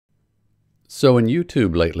So in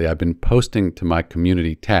YouTube lately, I've been posting to my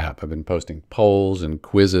community tab. I've been posting polls and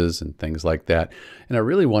quizzes and things like that. And I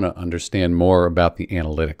really want to understand more about the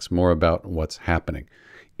analytics, more about what's happening.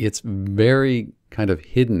 It's very kind of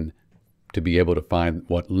hidden to be able to find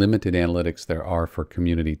what limited analytics there are for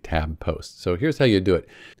community tab posts. So here's how you do it.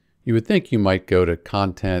 You would think you might go to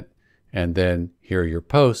content and then here are your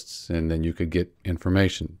posts, and then you could get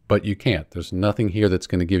information, but you can't. There's nothing here that's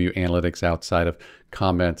going to give you analytics outside of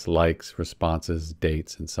comments, likes, responses,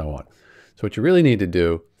 dates, and so on. So what you really need to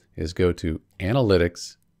do is go to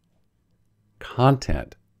Analytics,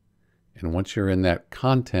 Content, and once you're in that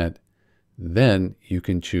content, then you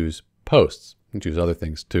can choose Posts. You can choose other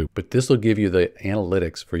things too, but this will give you the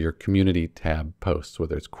analytics for your community tab posts,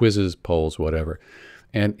 whether it's quizzes, polls, whatever.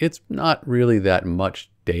 And it's not really that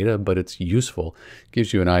much data, but it's useful. It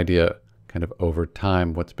gives you an idea kind of over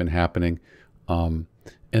time what's been happening. And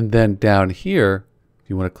then down here, if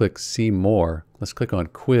you want to click See More, let's click on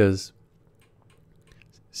Quiz.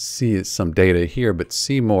 See some data here, but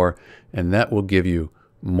See More, and that will give you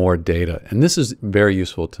more data. And this is very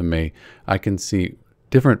useful to me. I can see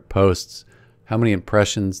different posts, how many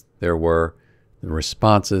impressions there were, the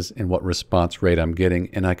responses, and what response rate I'm getting,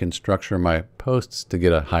 and I can structure my posts to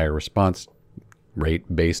get a higher response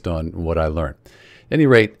rate based on what I learned. At any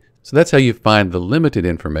rate, so that's how you find the limited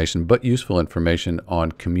information but useful information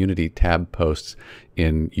on community tab posts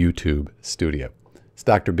in YouTube Studio. It's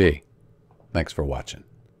Dr. B. Thanks for watching.